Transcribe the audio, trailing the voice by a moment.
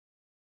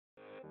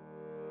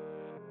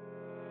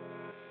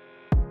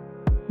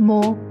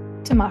More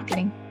to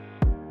marketing.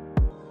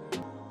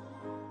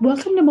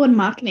 Welcome to More to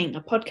Marketing,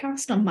 a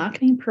podcast on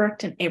marketing,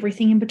 product, and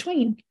everything in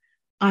between.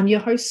 I'm your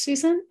host,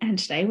 Susan, and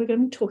today we're going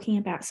to be talking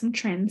about some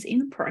trends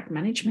in product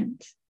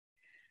management.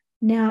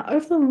 Now,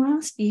 over the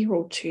last year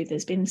or two,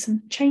 there's been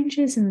some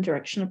changes in the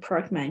direction of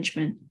product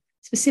management,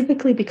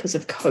 specifically because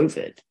of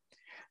COVID.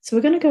 So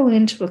we're going to go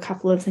into a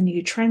couple of the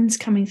new trends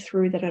coming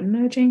through that are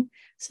emerging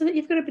so that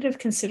you've got a bit of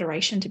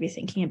consideration to be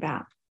thinking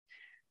about.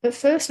 But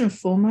first and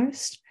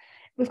foremost,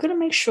 we've got to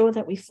make sure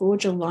that we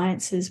forge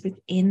alliances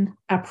within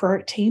our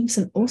product teams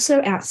and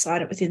also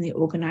outside it within the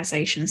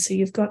organization. So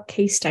you've got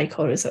key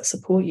stakeholders that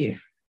support you.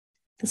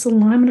 This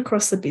alignment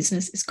across the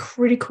business is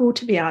critical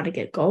to be able to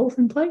get goals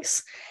in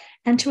place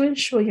and to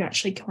ensure you're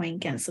actually going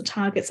against the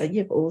targets that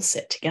you've all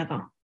set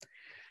together.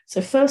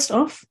 So first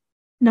off,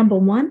 number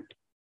one,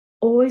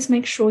 always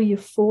make sure you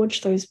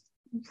forge those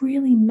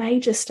really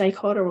major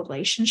stakeholder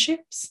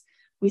relationships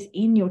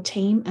within your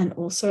team and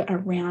also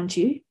around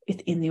you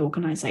within the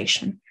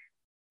organization.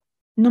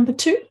 Number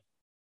two,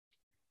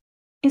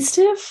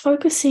 instead of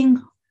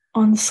focusing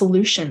on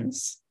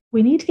solutions,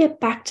 we need to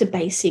get back to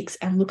basics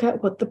and look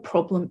at what the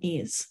problem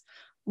is.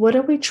 What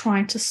are we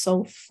trying to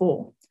solve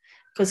for?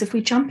 Because if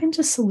we jump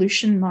into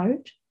solution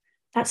mode,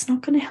 that's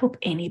not going to help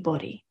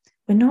anybody.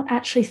 We're not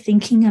actually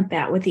thinking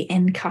about what the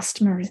end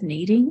customer is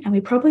needing, and we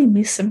probably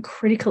miss some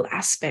critical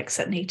aspects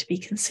that need to be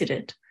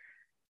considered.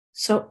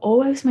 So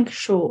always make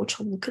sure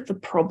to look at the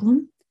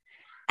problem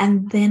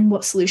and then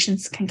what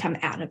solutions can come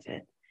out of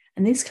it.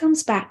 And this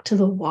comes back to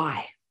the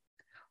why.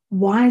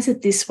 Why is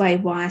it this way?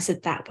 Why is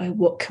it that way?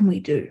 What can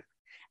we do?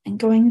 And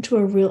going into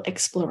a real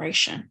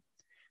exploration.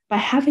 By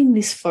having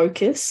this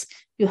focus,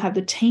 you'll have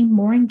the team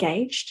more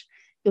engaged.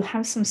 You'll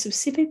have some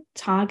specific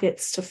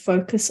targets to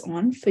focus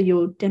on for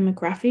your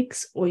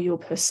demographics or your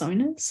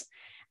personas.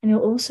 And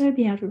you'll also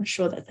be able to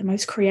ensure that the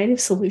most creative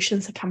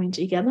solutions are coming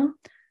together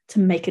to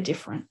make a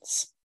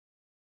difference.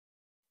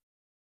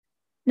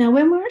 Now,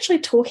 when we're actually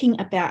talking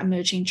about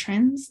emerging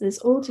trends, there's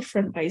all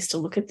different ways to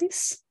look at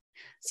this.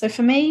 So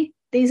for me,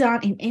 these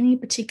aren't in any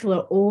particular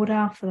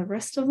order for the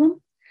rest of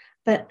them.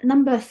 But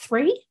number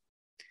three,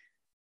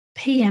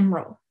 PM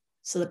role.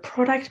 So the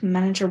product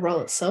manager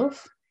role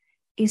itself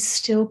is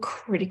still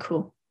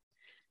critical.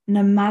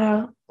 No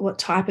matter what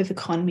type of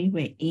economy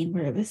we're in,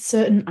 whether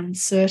certain,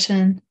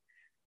 uncertain,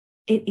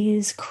 it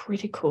is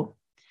critical.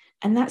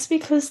 And that's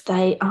because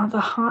they are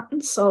the heart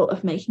and soul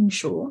of making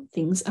sure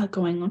things are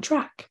going on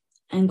track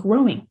and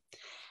growing.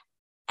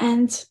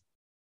 And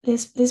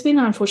there's been,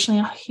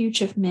 unfortunately, a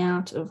huge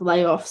amount of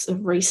layoffs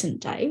of recent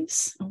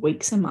days,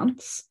 weeks and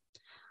months.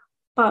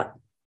 But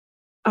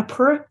a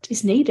product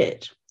is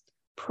needed.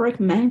 Product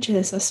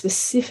managers are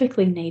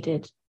specifically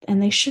needed,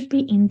 and they should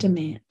be in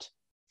demand.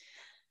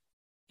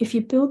 If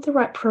you build the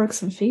right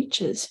products and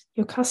features,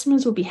 your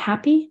customers will be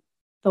happy,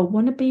 they'll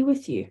want to be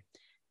with you.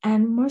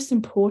 And most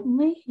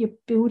importantly, you're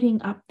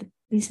building up the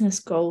business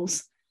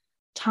goals,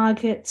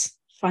 targets,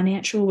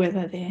 financial,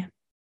 whether they're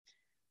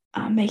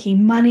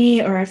making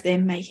money or if they're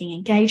making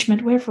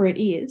engagement, wherever it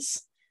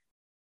is,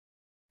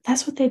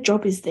 that's what their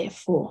job is there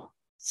for.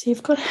 So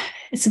you've got,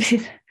 it's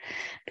a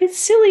bit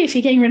silly if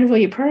you're getting rid of all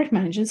your product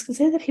managers because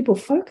they're the people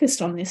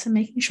focused on this and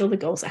making sure the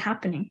goals are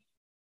happening.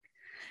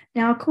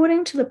 Now,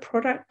 according to the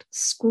Product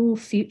School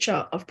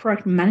Future of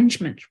Product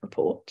Management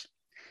report,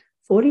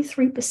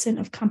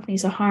 43% of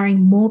companies are hiring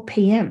more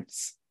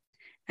PMs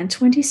and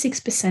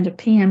 26% of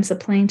PMs are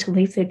planning to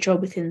leave their job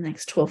within the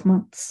next 12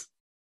 months.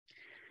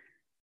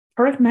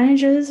 Product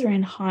managers are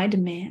in high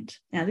demand.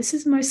 Now, this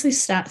is mostly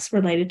stats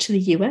related to the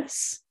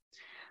US,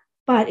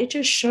 but it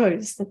just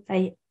shows that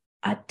they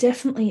are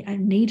definitely a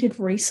needed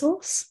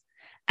resource,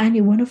 and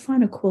you want to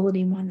find a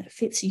quality one that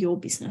fits your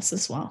business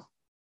as well.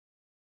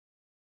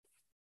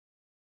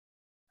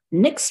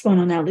 Next one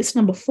on our list,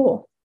 number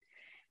 4,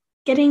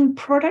 getting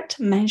product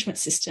management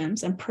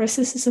systems and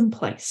processes in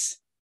place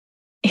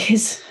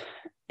is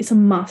a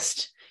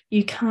must.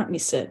 You can't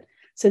miss it.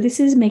 So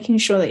this is making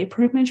sure that your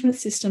product management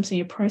systems and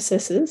your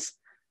processes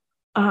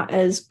are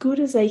as good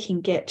as they can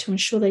get to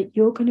ensure that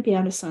you're going to be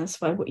able to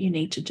satisfy what you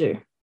need to do.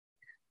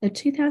 The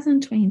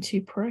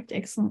 2022 Product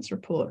Excellence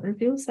Report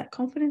reveals that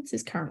confidence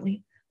is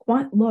currently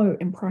quite low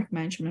in product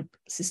management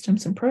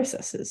systems and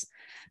processes.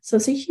 So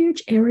it's a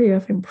huge area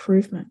of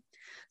improvement.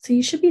 So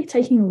you should be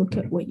taking a look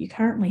at what you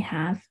currently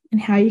have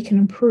and how you can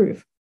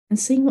improve and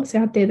seeing what's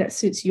out there that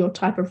suits your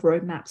type of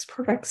roadmaps,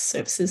 products,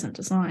 services, and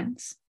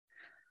designs.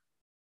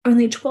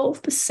 Only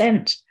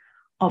 12%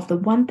 of the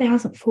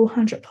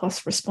 1,400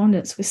 plus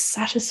respondents were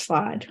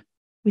satisfied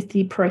with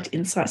the product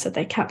insights that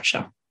they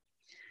capture.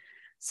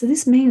 So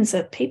this means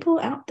that people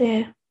out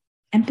there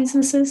and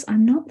businesses are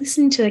not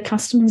listening to their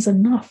customers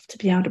enough to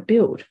be able to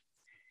build.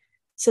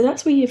 So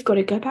that's where you've got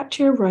to go back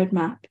to your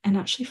roadmap and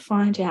actually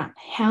find out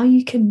how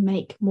you can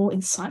make more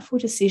insightful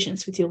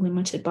decisions with your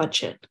limited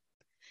budget.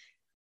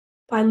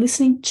 By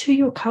listening to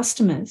your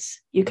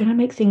customers, you're going to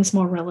make things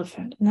more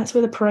relevant. And that's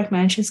where the product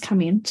managers come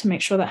in to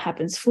make sure that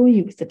happens for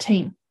you with the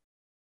team.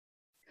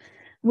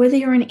 Whether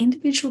you're an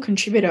individual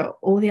contributor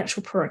or the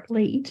actual product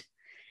lead,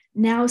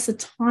 Now is the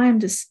time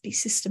to be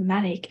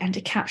systematic and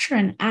to capture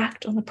and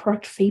act on the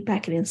product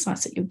feedback and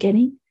insights that you're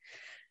getting,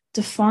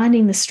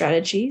 defining the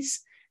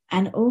strategies,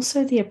 and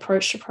also the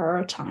approach to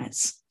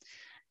prioritize.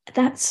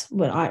 That's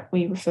what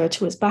we refer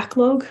to as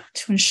backlog,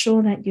 to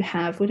ensure that you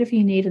have whatever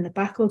you need in the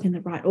backlog in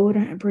the right order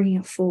and bringing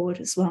it forward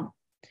as well.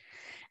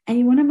 And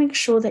you want to make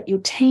sure that your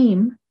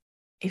team,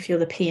 if you're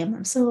the PM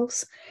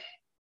themselves,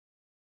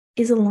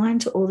 is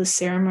aligned to all the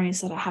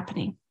ceremonies that are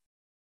happening.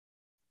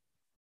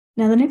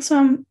 Now, the next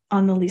one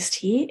on the list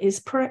here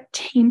is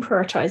team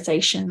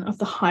prioritization of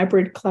the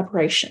hybrid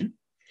collaboration.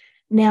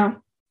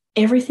 Now,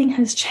 everything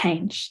has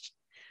changed.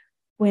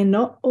 We're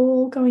not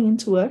all going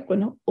into work. We're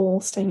not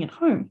all staying at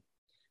home.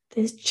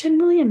 There's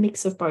generally a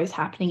mix of both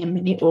happening in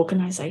many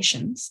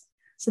organizations.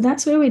 So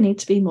that's where we need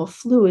to be more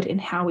fluid in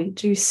how we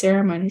do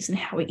ceremonies and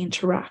how we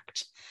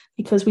interact,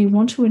 because we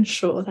want to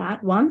ensure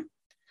that, one,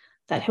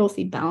 that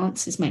healthy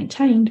balance is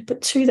maintained,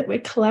 but two, that we're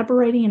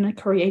collaborating in a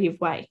creative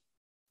way.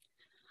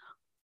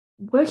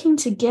 Working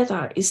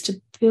together is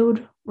to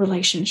build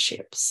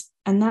relationships,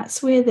 and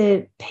that's where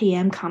the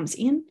PM comes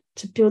in,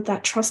 to build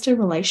that trusted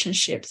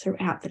relationship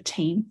throughout the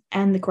team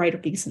and the greater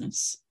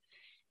business.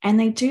 And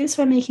they do this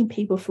by making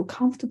people feel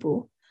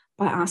comfortable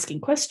by asking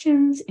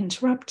questions,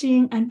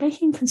 interrupting, and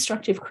making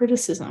constructive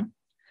criticism.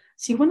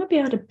 So you want to be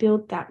able to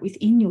build that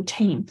within your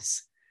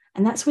teams.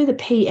 And that's where the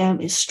PM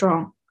is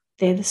strong.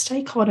 They're the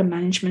stakeholder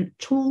management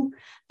tool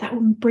that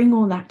will bring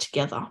all that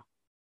together.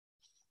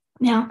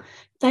 Now,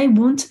 they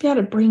want to be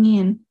able to bring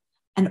in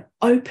an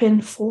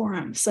open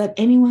forum so that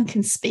anyone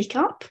can speak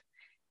up.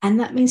 And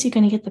that means you're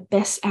going to get the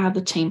best out of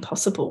the team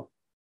possible.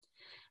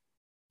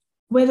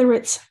 Whether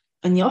it's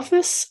in the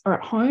office or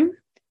at home,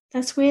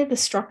 that's where the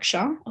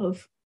structure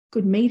of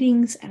good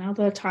meetings and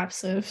other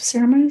types of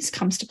ceremonies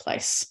comes to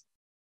place.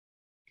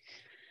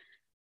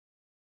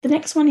 The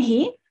next one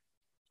here,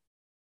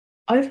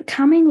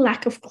 overcoming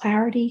lack of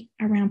clarity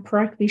around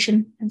product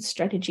vision and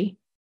strategy.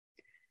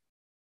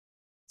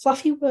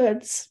 Fluffy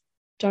words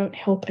don't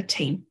help a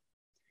team.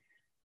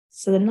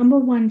 So the number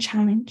one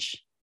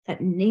challenge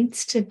that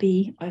needs to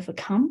be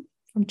overcome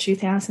from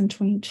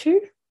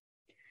 2022,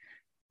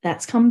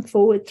 that's come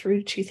forward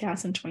through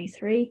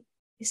 2023,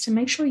 is to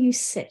make sure you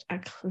set a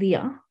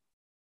clear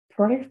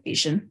product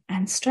vision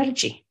and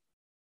strategy.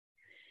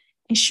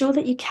 Ensure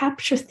that you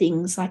capture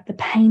things like the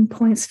pain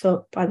points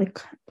felt by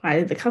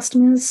the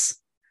customers,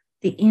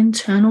 the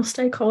internal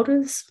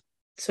stakeholders,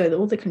 so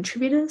all the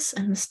contributors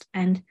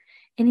and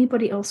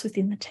anybody else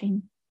within the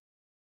team.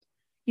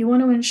 You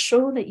want to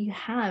ensure that you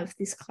have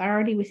this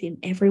clarity within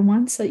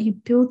everyone so that you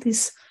build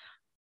this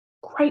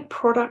great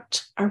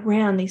product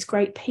around these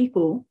great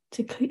people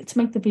to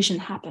make the vision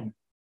happen.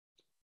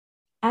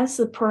 As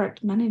the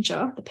product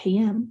manager, the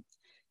PM,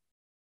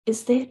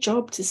 it's their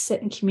job to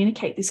set and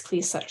communicate this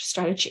clear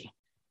strategy.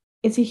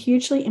 It's a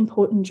hugely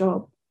important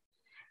job.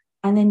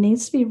 And there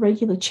needs to be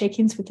regular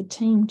check-ins with the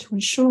team to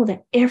ensure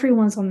that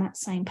everyone's on that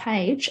same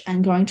page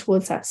and going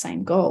towards that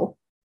same goal.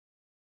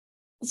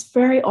 It's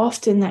very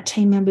often that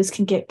team members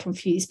can get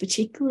confused,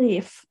 particularly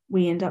if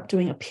we end up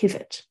doing a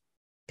pivot.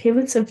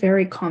 Pivots are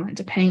very common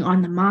depending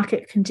on the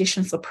market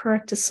conditions or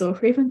practice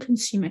or even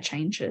consumer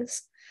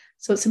changes.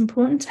 So it's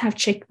important to have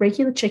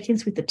regular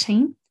check-ins with the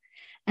team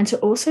and to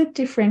also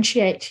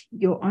differentiate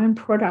your own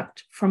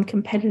product from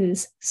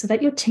competitors so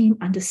that your team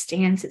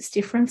understands its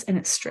difference and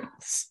its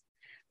strengths.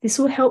 This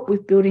will help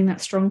with building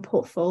that strong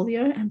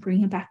portfolio and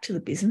bringing it back to the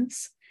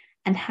business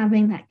and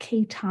having that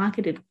key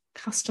targeted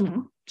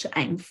customer to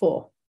aim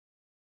for.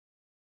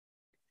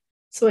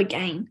 So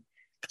again,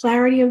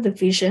 clarity of the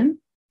vision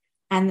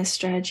and the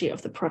strategy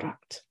of the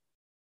product.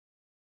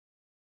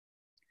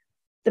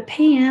 The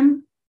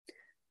PM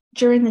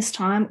during this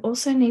time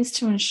also needs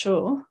to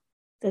ensure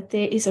that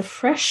there is a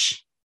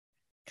fresh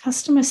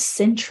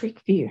customer-centric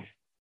view.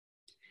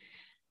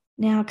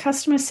 Now,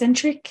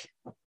 customer-centric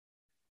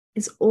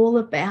is all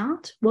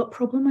about what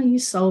problem are you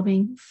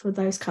solving for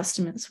those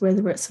customers,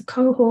 whether it's a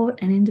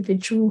cohort, an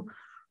individual,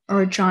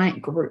 or a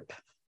giant group.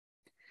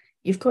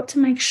 You've got to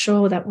make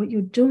sure that what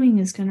you're doing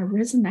is going to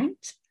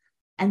resonate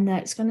and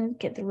that it's going to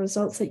get the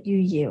results that you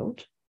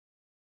yield.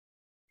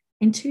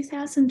 In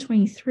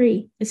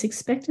 2023, it's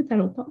expected that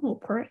a lot more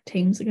product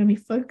teams are going to be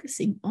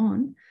focusing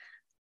on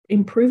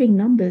improving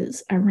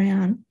numbers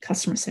around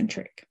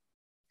customer-centric.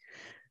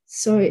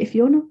 So if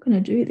you're not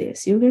going to do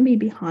this, you're going to be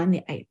behind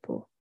the eight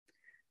ball.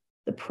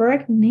 The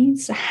product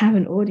needs to have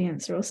an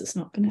audience or else it's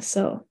not going to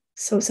sell.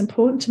 So it's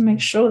important to make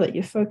sure that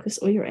you focus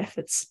all your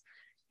efforts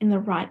in the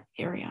right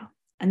area.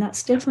 And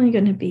that's definitely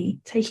going to be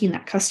taking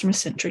that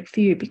customer-centric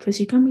view because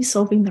you're going to be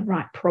solving the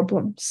right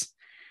problems.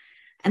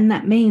 And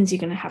that means you're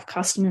going to have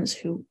customers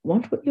who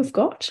want what you've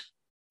got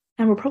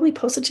and will probably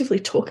positively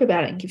talk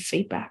about it and give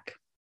feedback.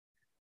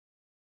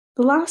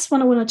 The last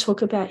one I want to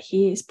talk about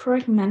here is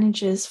product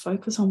managers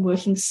focus on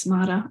working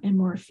smarter and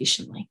more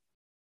efficiently.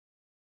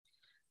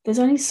 There's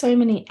only so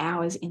many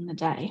hours in the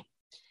day.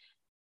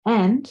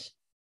 And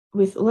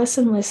with less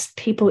and less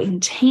people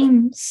in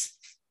teams,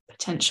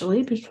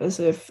 potentially because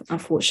of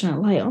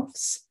unfortunate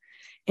layoffs,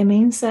 it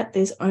means that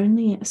there's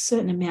only a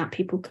certain amount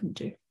people can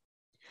do.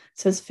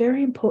 So it's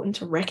very important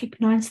to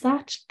recognize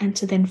that and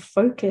to then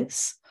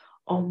focus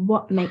on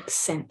what makes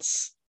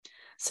sense.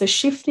 So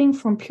shifting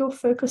from pure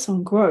focus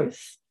on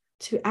growth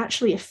to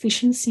actually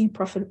efficiency and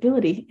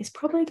profitability is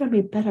probably going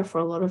to be better for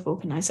a lot of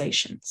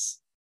organizations.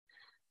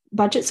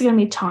 Budgets are going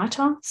to be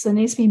tighter, so there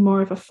needs to be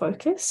more of a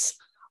focus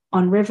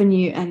on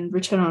revenue and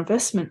return on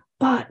investment,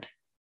 but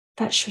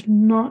that should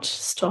not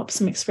stop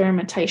some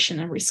experimentation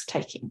and risk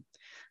taking,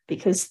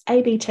 because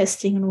A/B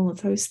testing and all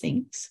of those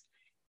things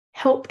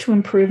help to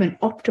improve and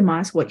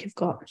optimize what you've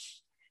got.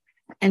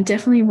 And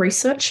definitely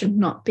research should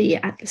not be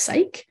at the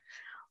sake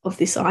of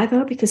this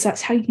either, because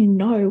that's how you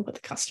know what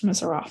the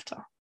customers are after.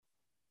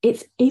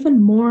 It's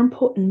even more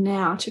important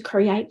now to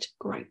create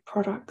great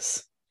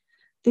products.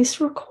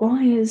 This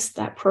requires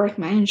that product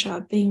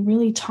manager being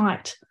really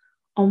tight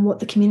on what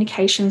the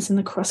communications and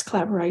the cross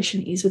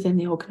collaboration is within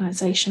the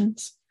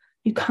organizations.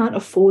 You can't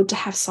afford to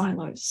have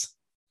silos.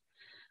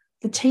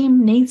 The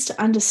team needs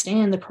to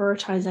understand the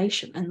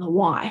prioritization and the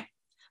why,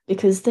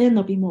 because then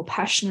they'll be more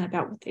passionate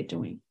about what they're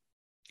doing.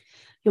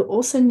 You'll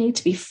also need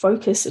to be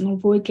focused and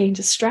avoid getting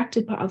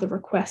distracted by other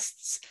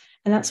requests.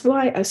 And that's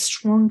why a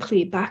strong,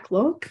 clear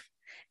backlog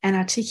and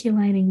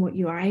articulating what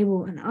you are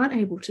able and aren't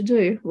able to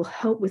do will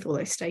help with all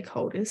those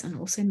stakeholders and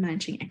also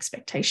managing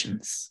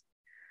expectations.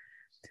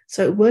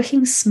 So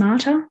working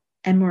smarter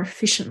and more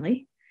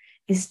efficiently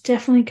is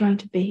definitely going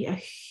to be a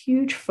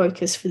huge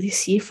focus for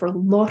this year for a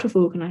lot of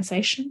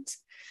organizations,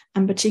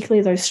 and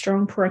particularly those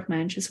strong product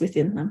managers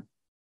within them.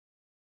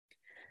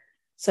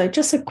 So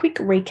just a quick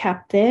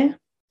recap there.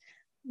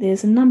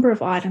 There's a number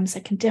of items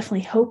that can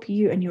definitely help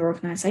you and your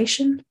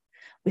organization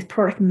with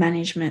product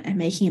management and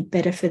making it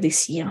better for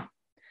this year.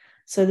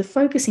 So the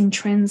focusing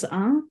trends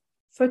are: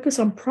 focus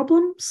on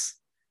problems,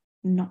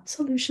 not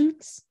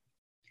solutions.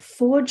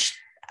 Forge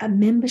a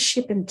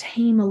membership and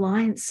team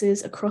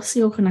alliances across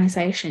the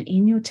organization,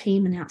 in your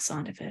team and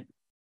outside of it.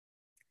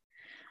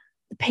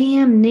 The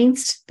PM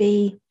needs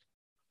to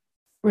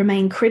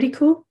remain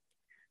critical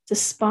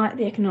despite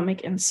the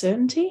economic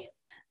uncertainty.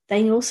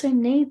 They also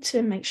need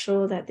to make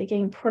sure that they're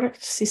getting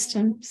product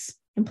systems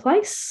in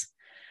place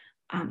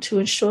to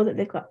ensure that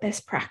they've got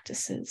best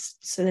practices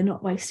so they're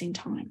not wasting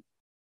time.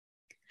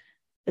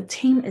 The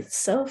team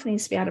itself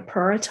needs to be able to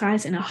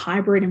prioritize in a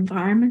hybrid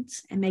environment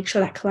and make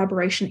sure that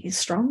collaboration is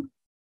strong.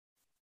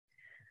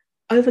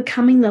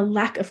 Overcoming the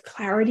lack of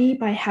clarity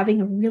by having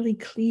a really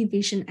clear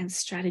vision and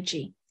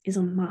strategy is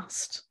a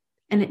must,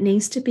 and it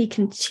needs to be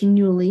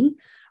continually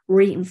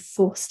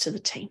reinforced to the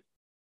team.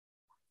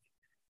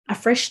 A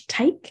fresh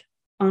take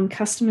on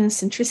customer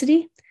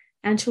centricity,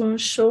 and to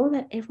ensure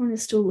that everyone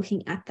is still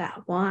looking at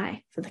that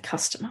why for the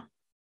customer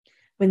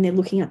when they're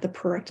looking at the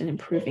product and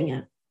improving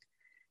it.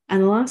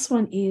 And the last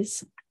one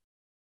is,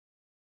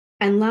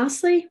 and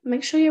lastly,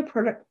 make sure your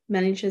product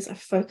managers are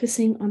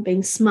focusing on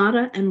being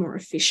smarter and more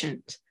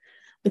efficient.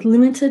 With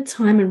limited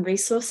time and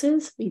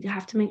resources, we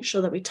have to make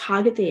sure that we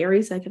target the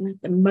areas that are going to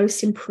have the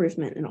most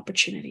improvement and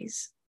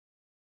opportunities.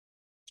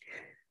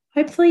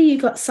 Hopefully you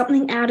got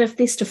something out of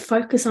this to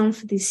focus on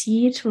for this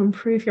year to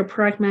improve your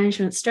product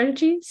management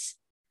strategies.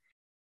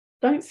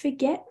 Don't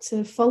forget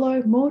to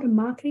follow More to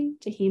Marketing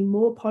to hear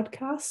more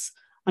podcasts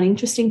on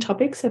interesting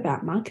topics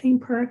about marketing,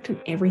 product,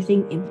 and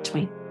everything in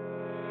between.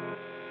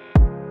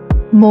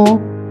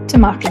 More to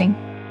Marketing.